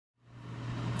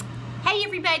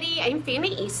everybody, I'm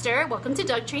Fanny Easter. Welcome to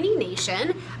Dog Training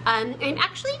Nation. I'm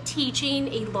actually teaching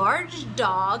a large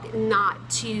dog not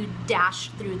to dash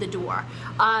through the door.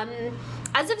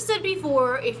 As I've said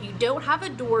before, if you don't have a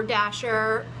door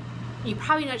dasher, you're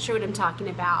probably not sure what I'm talking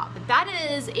about. But that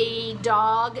is a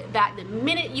dog that the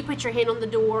minute you put your hand on the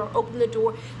door, open the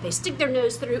door, they stick their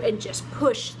nose through and just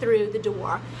push through the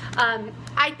door.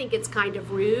 I think it's kind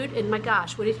of rude, and my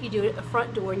gosh, what if you do it at the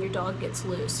front door and your dog gets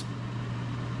loose?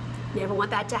 Never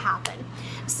want that to happen.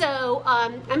 So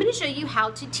I'm going to show you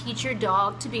how to teach your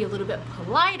dog to be a little bit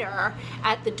politer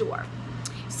at the door.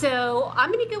 So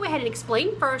I'm going to go ahead and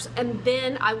explain first, and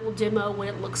then I will demo what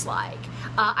it looks like.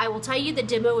 I will tell you the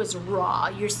demo is raw.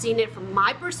 You're seeing it from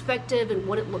my perspective and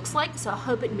what it looks like, so I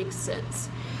hope it makes sense.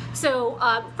 So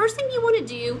first thing you want to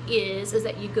do is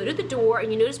that you go to the door,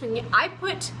 and you notice when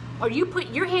you put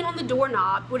your hand on the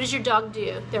doorknob, what does your dog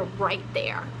do? They're right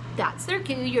there. That's their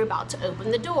cue. You're about to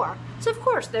open the door. So of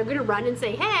course they're going to run and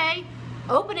say, hey,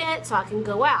 open it so I can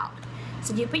go out.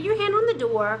 So you put your hand on the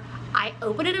door, I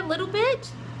open it a little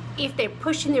bit. If they're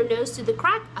pushing their nose through the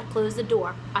crack, I close the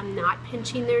door. I'm not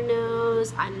pinching their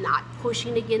nose. I'm not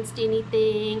pushing against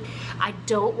anything. I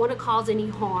don't want to cause any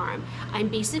harm. I'm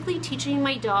basically teaching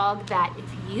my dog that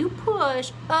if you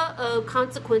push,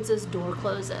 consequences, door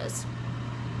closes.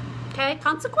 Okay,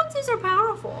 consequences are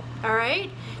powerful, all right?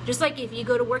 Just like if you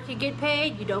go to work, you get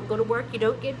paid, you don't go to work, you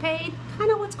don't get paid,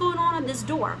 kind of what's going on in this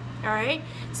door, all right?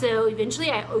 So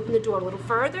eventually I open the door a little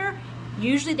further.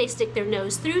 Usually they stick their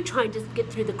nose through, trying to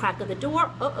get through the crack of the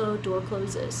door. Door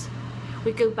closes.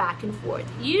 We go back and forth.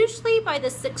 Usually by the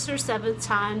 6th or 7th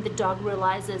time, the dog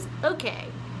realizes, okay,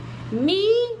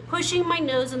 me pushing my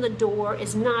nose in the door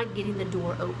is not getting the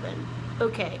door open.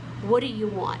 Okay, what do you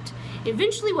want?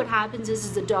 Eventually what happens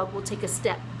is the dog will take a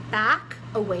step back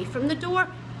away from the door.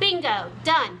 Bingo,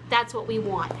 done. That's what we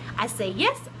want. I say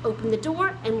yes, open the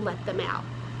door, and let them out.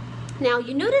 Now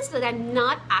you notice that I'm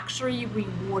not actually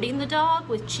rewarding the dog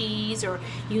with cheese or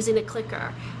using a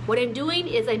clicker. What I'm doing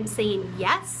is I'm saying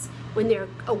yes. When they're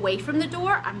away from the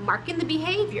door, I'm marking the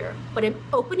behavior, but I'm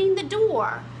opening the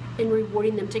door and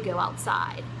rewarding them to go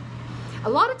outside. A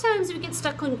lot of times we get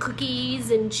stuck on cookies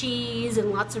and cheese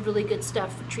and lots of really good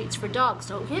stuff for treats for dogs.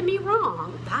 Don't get me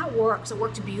wrong, that works. It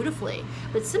worked beautifully.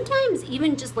 But sometimes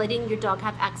even just letting your dog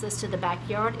have access to the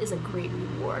backyard is a great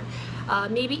reward.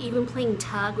 Maybe even playing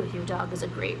tug with your dog is a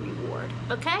great reward.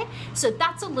 Okay? So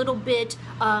that's a little bit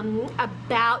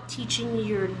about teaching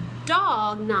your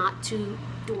dog not to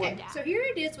door dash. So here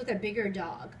it is with a bigger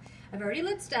dog. I've already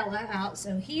let Stella out,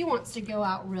 so he wants to go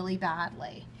out really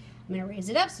badly. I'm going to raise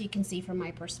it up so you can see from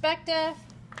my perspective.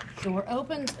 Door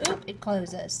opens, oop, it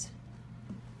closes.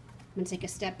 I'm going to take a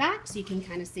step back so you can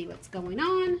kind of see what's going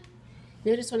on.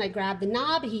 Notice when I grab the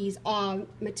knob, he's all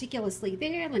meticulously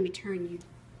there. Let me turn you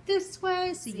this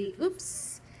way so you,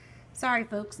 oops. Sorry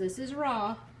folks, this is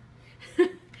raw.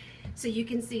 So you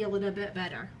can see a little bit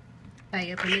better.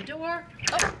 I open the door,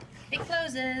 oh, it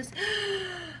closes.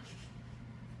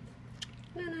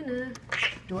 No.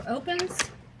 Door opens.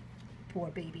 Poor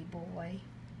baby boy.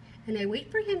 And I wait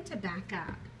for him to back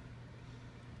up.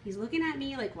 He's looking at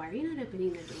me like, why are you not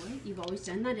opening the door? You've always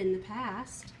done that in the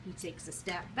past. He takes a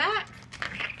step back.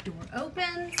 Door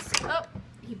opens. Oh,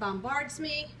 he bombards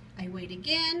me. I wait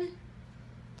again.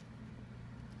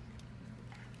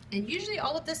 And usually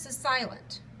all of this is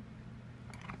silent.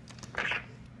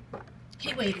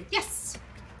 He waited. Yes!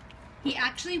 He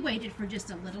actually waited for just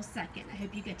a little second. I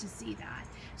hope you get to see that.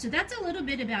 So that's a little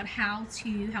bit about how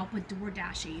to help with door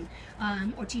dashing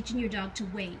or teaching your dog to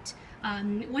wait.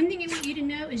 One thing I want you to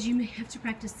know is you may have to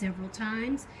practice several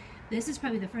times. This is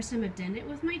probably the first time I've done it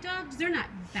with my dogs. They're not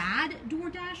bad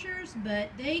door dashers, but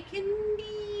they can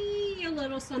be a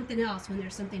little something else when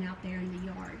there's something out there in the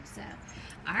yard. So,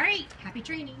 all right, happy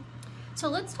training. So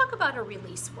let's talk about a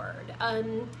release word.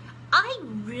 I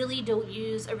really don't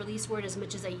use a release word as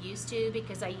much as I used to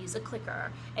because I use a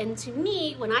clicker. And to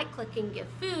me, when I click and give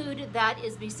food, that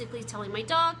is basically telling my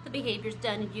dog the behavior's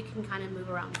done and you can kind of move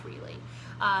around freely.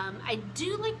 I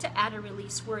do like to add a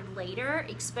release word later,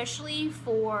 especially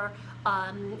for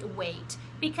wait,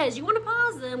 because you want to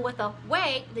pause them with a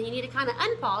wait, then you need to kind of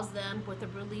unpause them with a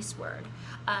release word.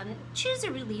 Choose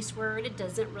a release word, it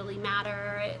doesn't really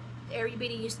matter.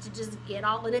 Everybody used to just get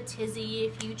all in a tizzy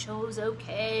if you chose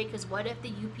okay, because what if the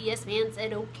UPS man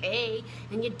said okay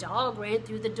and your dog ran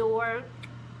through the door?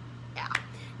 Yeah,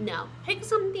 No, pick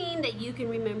something that you can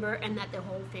remember and that the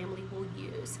whole family will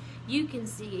use. You can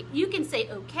say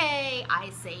okay, I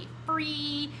say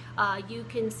free, you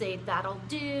can say that'll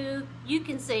do, you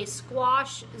can say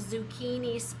squash,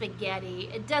 zucchini, spaghetti.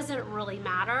 It doesn't really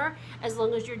matter as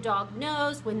long as your dog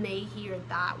knows when they hear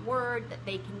that word that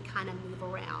they can kind of move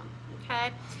around,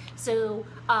 okay? So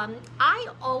I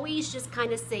always just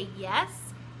kind of say yes,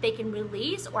 they can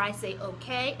release, or I say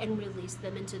okay and release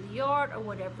them into the yard or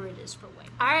whatever it is for weight.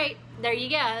 All right, there you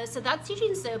go. So that's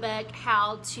teaching Sobek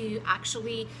how to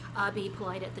actually be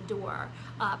polite at the door.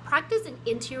 Practice in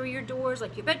interior doors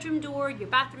like your bedroom door, your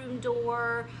bathroom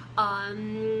door,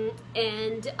 and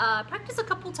practice a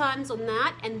couple times on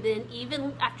that, and then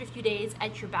even after a few days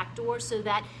at your back door, so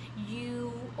that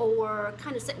you are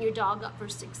kind of setting your dog up for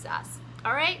success.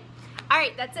 All right? All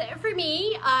right, that's it for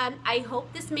me. I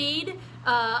hope this made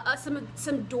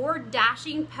some door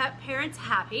dashing pet parents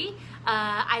happy.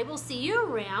 I will see you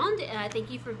around.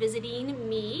 Thank you for visiting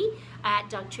me at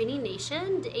Dog Training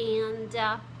Nation, and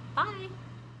bye.